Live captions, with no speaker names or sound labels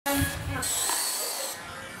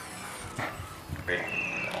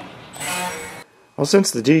Well,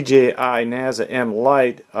 since the DJI NAZA M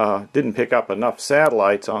Lite didn't pick up enough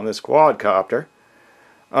satellites on this quadcopter,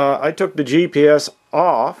 I took the GPS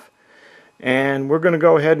off, and we're going to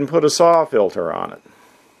go ahead and put a SAW filter on it.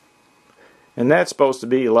 And that's supposed to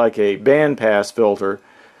be like a bandpass filter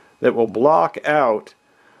that will block out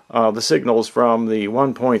the signals from the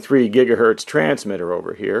 1.3 gigahertz transmitter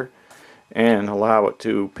over here and allow it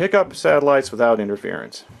to pick up satellites without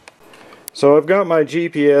interference. So I've got my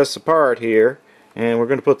GPS apart here, and we're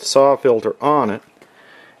going to put the SAW filter on it.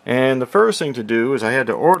 And the first thing to do is I had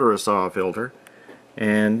to order a SAW filter,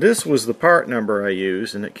 and this was the part number I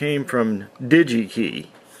used, and it came from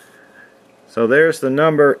DJI. So there's the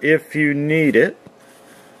number if you need it.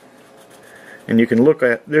 And you can look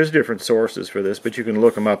at, there's different sources for this, but you can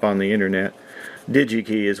look them up on the internet.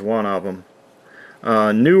 DJI is one of them.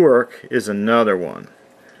 Newark is another one.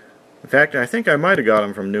 In fact, I think I might have got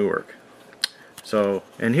them from Newark. So,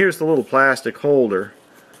 and here's the little plastic holder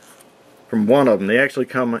from one of them. They actually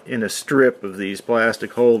come in a strip of these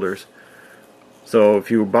plastic holders. So if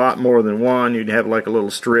you bought more than one, you'd have like a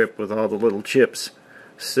little strip with all the little chips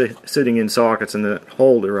sitting in sockets in the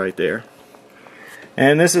holder right there.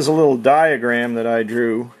 And this is a little diagram that I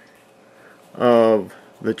drew of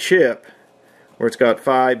the chip, where it's got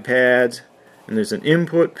 5 pads, and there's an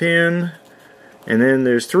input pin, and then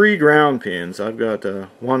there's 3 ground pins. I've got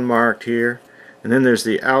one marked here, and then there's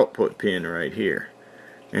the output pin right here.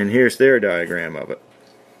 And here's their diagram of it.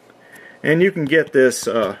 And you can get this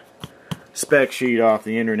spec sheet off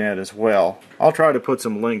the internet as well. I'll try to put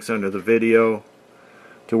some links under the video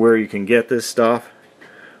to where you can get this stuff.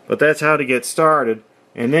 But that's how to get started,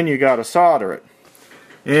 and then you got to solder it.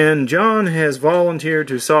 And John has volunteered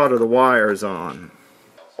to solder the wires on.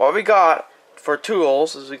 What we got for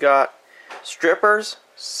tools is we got strippers,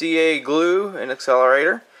 CA glue, and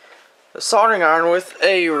accelerator. A soldering iron with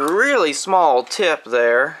a really small tip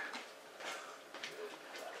there,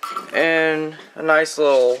 and a nice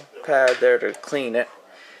little pad there to clean it.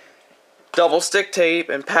 Double stick tape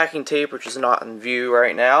and packing tape, which is not in view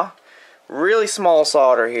right now. Really small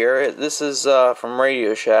solder here. This is from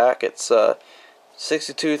Radio Shack. It's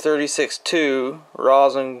 6236-2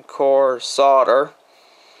 rosin core solder.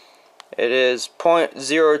 It is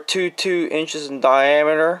 0.022 inches in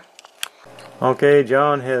diameter. Okay,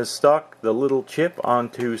 John has stuck the little chip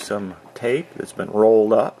onto some tape that's been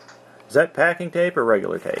rolled up. Is that packing tape or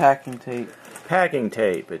regular tape? Packing tape. Packing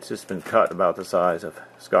tape. It's just been cut about the size of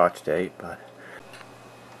Scotch tape. But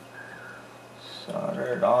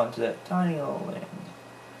soldered onto that tiny little end.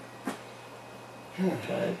 Which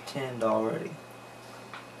I had tinned already.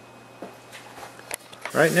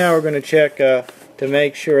 right now we're going to check to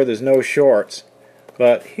make sure there's no shorts.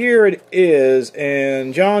 But here it is,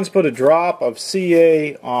 and John's put a drop of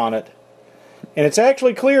CA on it. And it's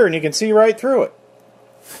actually clear, and you can see right through it.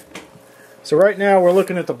 So right now we're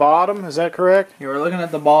looking at the bottom, is that correct? Yeah, we're looking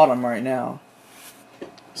at the bottom right now.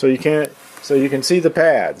 So you can see the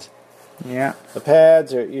pads. Yeah. The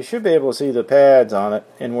pads are, you should be able to see the pads on it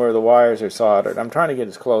and where the wires are soldered. I'm trying to get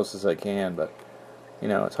as close as I can, but you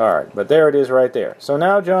know, it's hard. But there it is right there. So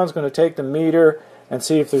now John's going to take the meter and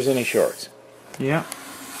see if there's any shorts. Yeah.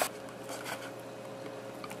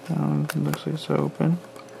 Looks like it's open.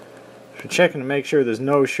 So checking to make sure there's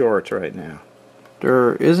no shorts right now.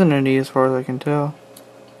 There isn't any as far as I can tell.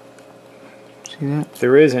 See that? If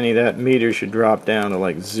there is any, that meter should drop down to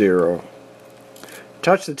like 0.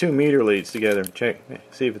 Touch the 2 meter leads together and check,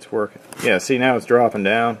 see if it's working. Yeah, see now it's dropping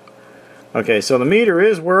down. Okay, so the meter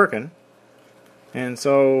is working. And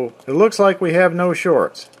so it looks like we have no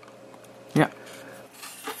shorts. Yeah.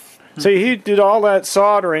 See, he did all that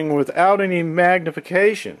soldering without any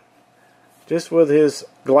magnification. Just with his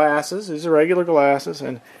glasses, his regular glasses,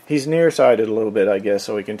 and he's nearsighted a little bit, I guess,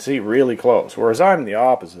 so he can see really close. Whereas I'm the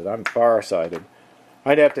opposite, I'm farsighted.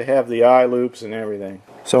 I'd have to have the eye loops and everything.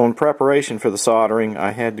 So in preparation for the soldering,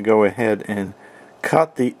 I had to go ahead and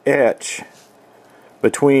cut the etch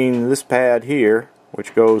between this pad here,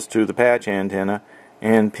 which goes to the patch antenna,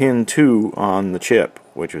 and pin 2 on the chip,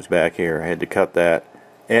 which was back here. I had to cut that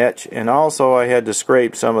etch, and also I had to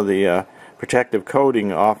scrape some of the protective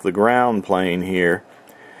coating off the ground plane here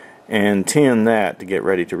and tin that to get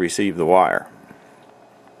ready to receive the wire.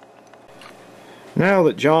 Now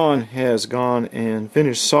that John has gone and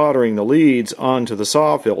finished soldering the leads onto the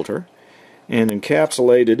SAW filter and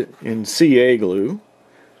encapsulated in CA glue,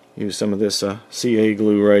 use some of this CA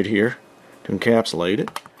glue right here to encapsulate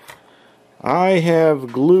it, I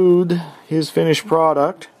have glued his finished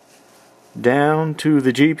product down to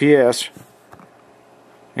the GPS,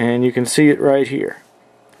 and you can see it right here.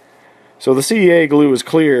 So the CA glue is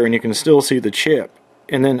clear and you can still see the chip.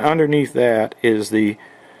 And then underneath that is the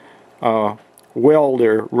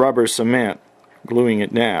welder rubber cement gluing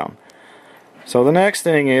it down. So the next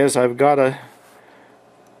thing is I've got to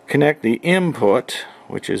connect the input,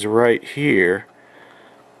 which is right here,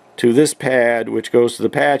 to this pad which goes to the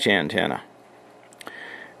patch antenna.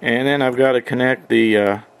 And then I've got to connect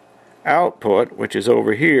the output, which is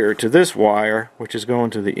over here, to this wire, which is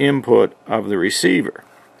going to the input of the receiver.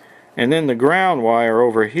 And then the ground wire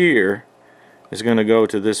over here is going to go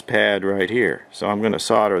to this pad right here. So I'm going to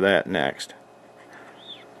solder that next.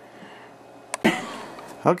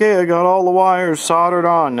 Okay, I got all the wires soldered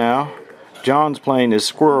on now. John's playing his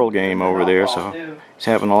squirrel game over there, so he's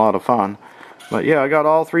having a lot of fun. But yeah, I got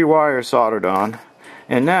all 3 wires soldered on.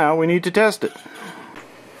 And now we need to test it.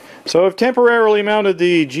 So I've temporarily mounted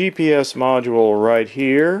the GPS module right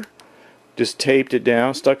here. Just taped it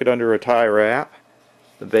down, stuck it under a tie wrap.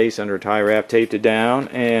 The base under a tie wrap, taped it down,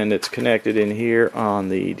 and it's connected in here on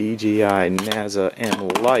the DJI NAZA M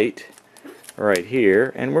Lite right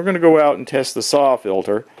here. And we're going to go out and test the SAW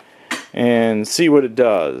filter and see what it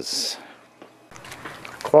does.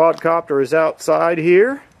 Quadcopter is outside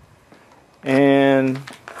here, and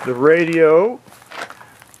the radio,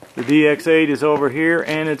 the DX8, is over here,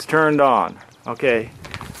 and it's turned on. Okay,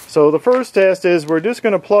 so the first test is we're just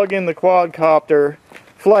going to plug in the quadcopter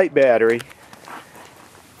flight battery,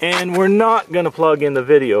 and we're not going to plug in the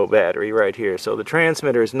video battery right here, so the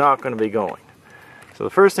transmitter is not going to be going. So the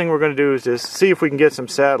first thing we're going to do is just see if we can get some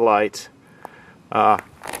satellites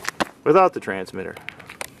without the transmitter.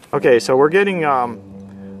 Okay, so we're getting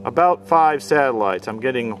about 5 satellites. I'm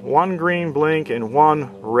getting 1 green blink and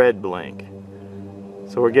 1 red blink.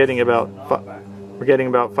 So we're getting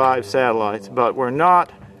about 5 satellites, but we're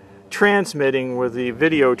not transmitting with the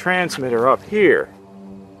video transmitter up here.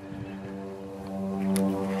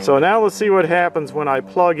 So now let's see what happens when I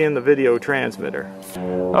plug in the video transmitter.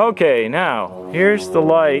 Okay, now here's the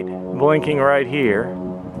light blinking right here,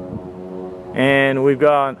 and we've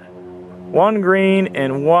got 1 green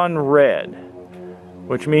and 1 red,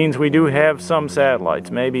 which means we do have some satellites,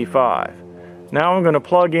 maybe 5. Now I'm going to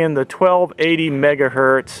plug in the 1280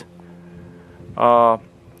 megahertz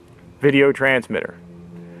video transmitter.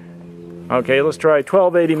 Okay, let's try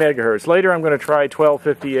 1280 megahertz. Later I'm going to try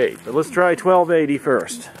 1258, but let's try 1280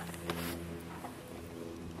 first.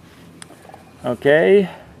 Okay,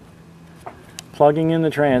 plugging in the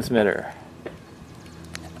transmitter.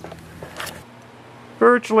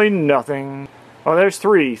 Virtually nothing. Oh, there's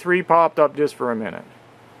 3. 3 popped up just for a minute.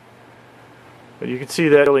 But you can see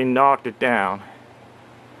that really knocked it down.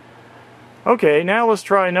 Okay, now let's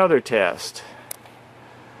try another test.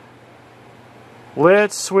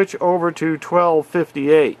 Let's switch over to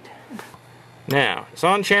 1258. Now, it's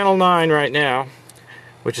on channel 9 right now,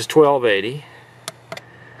 which is 1280.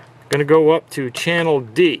 I'm going to go up to channel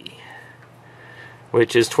D,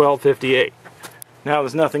 which is 1258. Now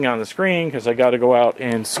there's nothing on the screen because I got to go out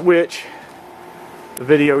and switch the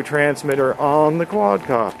video transmitter on the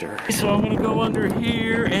quadcopter. So I'm going to go under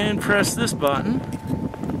here and press this button.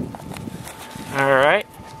 Alright.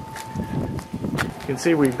 You can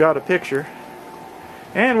see we've got a picture.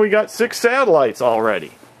 And we got 6 satellites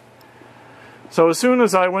already. So as soon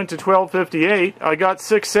as I went to 1258, I got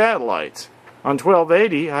 6 satellites. On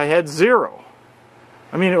 1280, I had 0.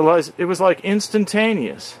 I mean, it was like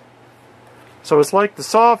instantaneous. So it's like the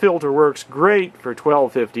SAW filter works great for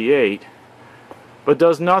 1258, but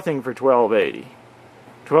does nothing for 1280.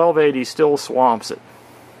 1280 still swamps it.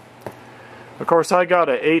 Of course, I got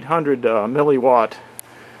a 800 milliwatt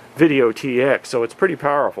video TX, so it's pretty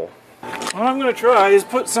powerful. What I'm going to try is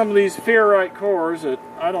put some of these ferrite cores that,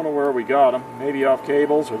 I don't know where we got them, maybe off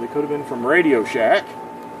cables, or they could have been from Radio Shack,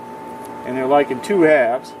 and they're like in 2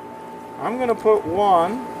 halves. I'm going to put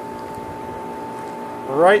one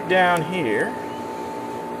right down here.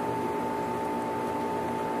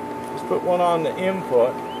 Just put one on the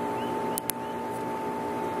input.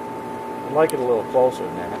 I'd like it a little closer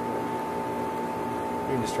than that.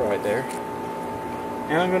 You can just try it there.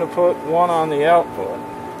 And I'm going to put one on the output.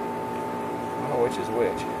 I don't know which is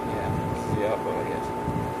which. Yeah, this is the output, I guess.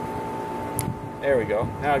 There we go.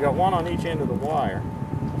 Now I got one on each end of the wire.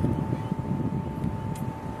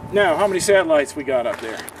 Now, how many satellites we got up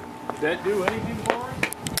there? Did that do anything for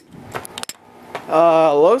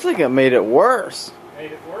us? Looks like it made it worse.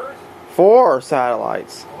 Made it worse? 4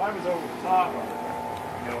 satellites. Well, I was over the top of it.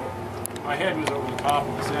 You know, my head was over the top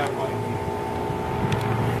of the satellite.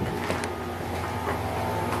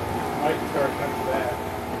 Might start coming back.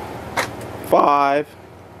 5.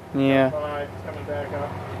 Yeah. 5 coming back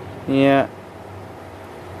up. Yeah.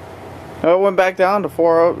 Oh, it went back down to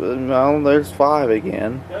 4. Well, there's 5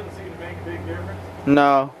 again. Doesn't seem to make a big difference.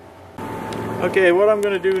 No. Okay, what I'm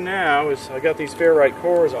going to do now is, I got these ferrite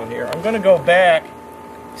cores on here. I'm going to go back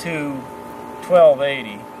to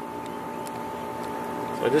 1280.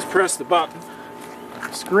 So I just press the button.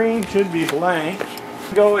 The screen should be blank.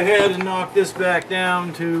 Go ahead and knock this back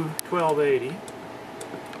down to 1280.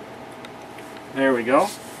 There we go.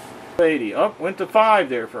 80. Up, went to 5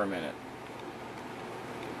 there for a minute.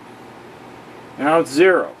 Now it's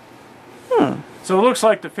 0. So it looks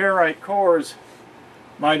like the ferrite cores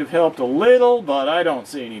might have helped a little, but I don't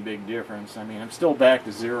see any big difference. I mean, I'm still back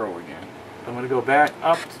to 0 again. I'm going to go back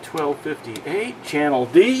up to 1258, channel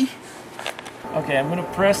D. Okay, I'm going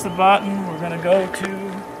to press the button. We're going to go to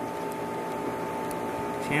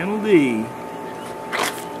channel D.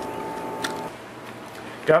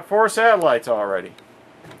 Got 4 satellites already.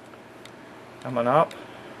 Coming up.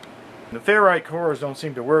 The ferrite cores don't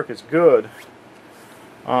seem to work as good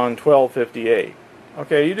on 1258.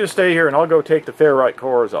 Okay, you just stay here and I'll go take the ferrite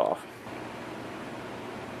cores off.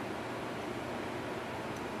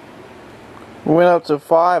 We went up to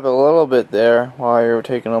 5 a little bit there while you were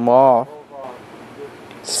taking them off.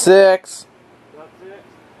 6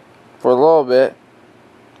 for a little bit.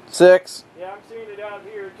 6. Yeah, I'm seeing it out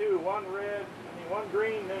here too. One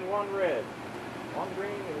green, then one red. One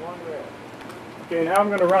green and one red. Okay, now I'm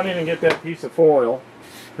going to run in and get that piece of foil.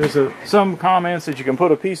 There's some comments that you can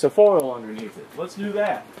put a piece of foil underneath it. Let's do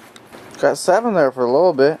that. Got 7 there for a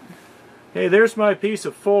little bit. Okay, there's my piece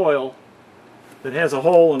of foil that has a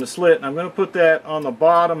hole and a slit, and I'm going to put that on the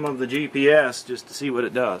bottom of the GPS just to see what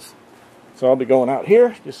it does. So I'll be going out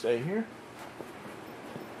here. Just stay here.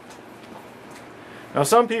 Now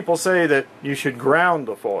some people say that you should ground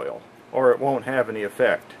the foil or it won't have any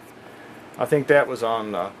effect. I think that was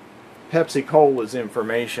on PepsiCola's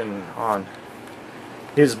information on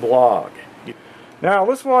his blog. Now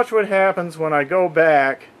let's watch what happens when I go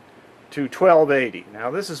back to 1280.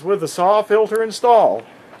 Now this is with the SAW filter installed.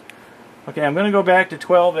 Okay, I'm going to go back to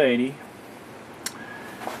 1280.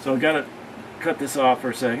 So I've got to cut this off for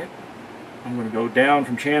a second. I'm going to go down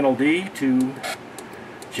from channel D to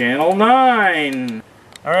channel 9.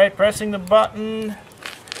 Alright, pressing the button.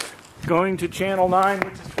 Going to channel 9,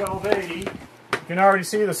 which is 1280. You can already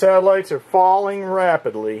see the satellites are falling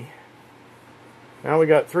rapidly. Now we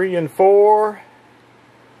got 3 and 4.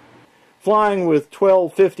 Flying with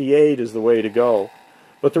 1258 is the way to go.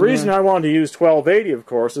 But the reason I wanted to use 1280, of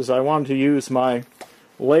course, is I wanted to use my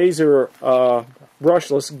laser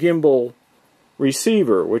brushless gimbal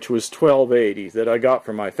receiver, which was 1280 that I got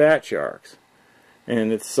from my Fat Sharks.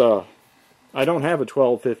 And it's I don't have a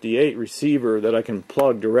 1258 receiver that I can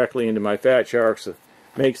plug directly into my Fat Sharks that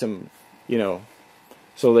makes them, you know,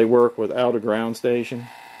 so they work without a ground station.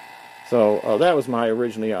 So that was my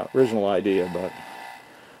original idea, but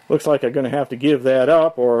looks like I'm going to have to give that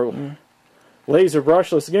up, or laser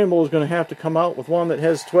brushless gimbal is going to have to come out with one that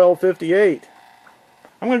has 1258.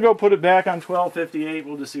 I'm going to go put it back on 1258.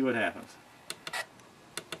 We'll just see what happens.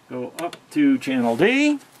 Go up to channel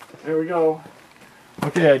D. There we go.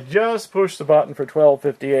 Okay, I just pushed the button for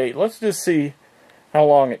 1258. Let's just see how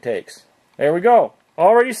long it takes. There we go.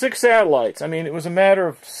 Already 6 satellites. I mean, it was a matter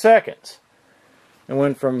of seconds. It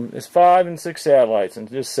went from 5 and 6 satellites in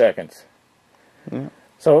just seconds.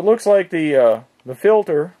 So it looks like the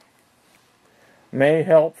filter may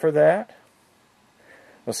help for that.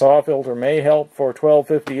 The SAW filter may help for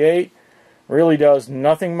 1258. Really does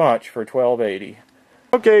nothing much for 1280.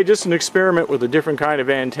 Okay, just an experiment with a different kind of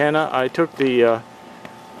antenna. I took the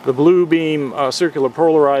blue beam circular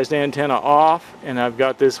polarized antenna off, and I've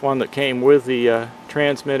got this one that came with the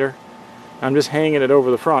transmitter. I'm just hanging it over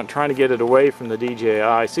the front, trying to get it away from the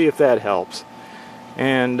DJI, see if that helps.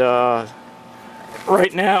 And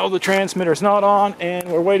right now the transmitter's not on,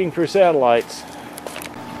 and we're waiting for satellites.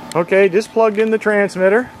 Okay, just plugged in the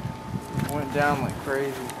transmitter. Went down like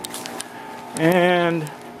crazy.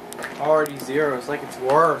 And Already 0. It's like it's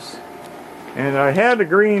worse. And I had a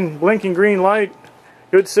green, blinking green light,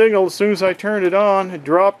 good signal. As soon as I turned it on, it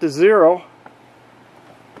dropped to 0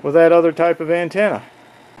 with that other type of antenna.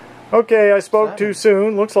 Okay, I spoke too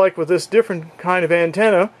soon. Looks like with this different kind of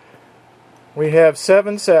antenna, we have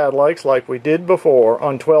 7 satellites like we did before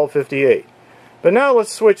on 1258. But now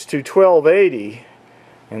let's switch to 1280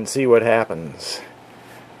 and see what happens.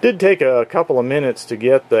 Did take a couple of minutes to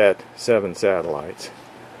get that 7 satellites.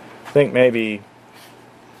 I think maybe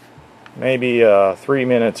 3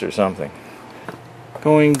 minutes or something.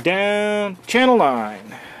 Going down channel 9.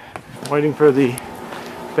 Waiting for the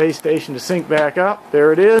base station to sync back up.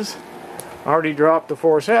 There it is. Already dropped the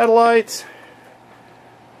 4 satellites.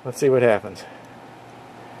 Let's see what happens.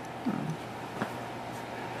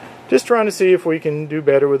 Just trying to see if we can do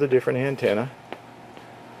better with a different antenna.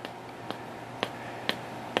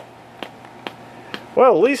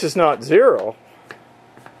 Well, at least it's not 0.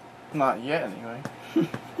 Not yet, anyway.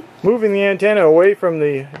 Moving the antenna away from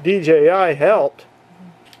the DJI helped.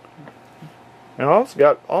 You know, it's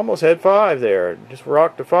got almost had 5 there. Just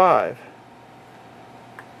rocked to 5.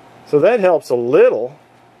 So that helps a little.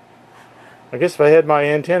 I guess if I had my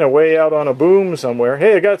antenna way out on a boom somewhere.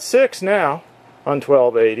 Hey, I got 6 now on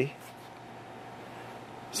 1280.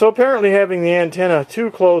 So apparently having the antenna too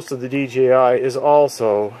close to the DJI is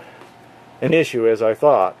also an issue, as I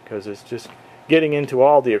thought, because it's just getting into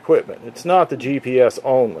all the equipment. It's not the GPS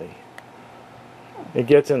only. It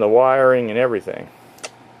gets in the wiring and everything.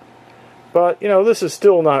 But, you know, this is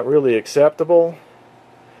still not really acceptable.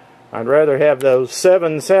 I'd rather have those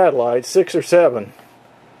 7 satellites, 6 or 7.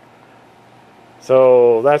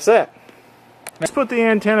 So that's that. Let's put the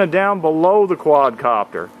antenna down below the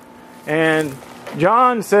quadcopter. And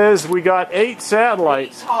John says we got 8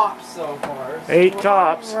 satellites. 8 tops so far. 8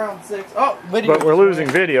 tops. Around 6. Oh, video. But we're losing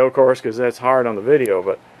video, of course, because that's hard on the video.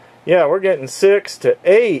 But yeah, we're getting 6 to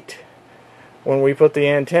 8 when we put the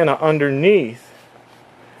antenna underneath.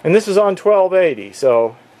 And this is on 1280,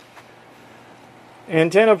 so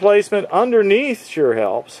antenna placement underneath sure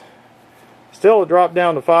helps. Still, it dropped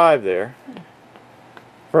down to 5 there.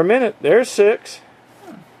 For a minute, there's 6.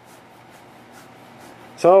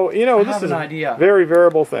 So, you know, this is a very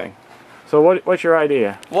variable thing. So what's your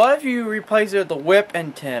idea? What if you replace it with the whip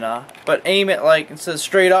antenna, but aim it like, instead of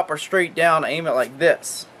straight up or straight down, aim it like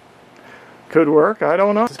this? Could work, I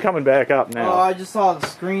don't know. It's coming back up now. Oh, I just saw the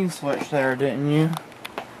screen switch there, didn't you?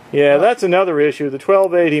 Yeah, that's another issue. The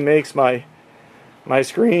 1280 makes my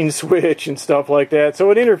screen switch and stuff like that,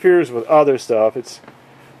 so it interferes with other stuff. It's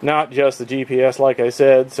not just the GPS, like I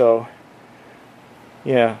said, so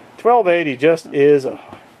yeah, 1280 just is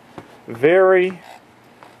very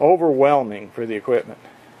overwhelming for the equipment.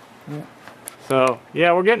 Yeah. So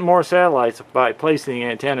yeah, we're getting more satellites by placing the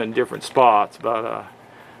antenna in different spots, but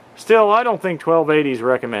still, I don't think 1280 is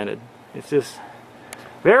recommended. It's just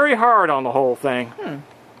very hard on the whole thing.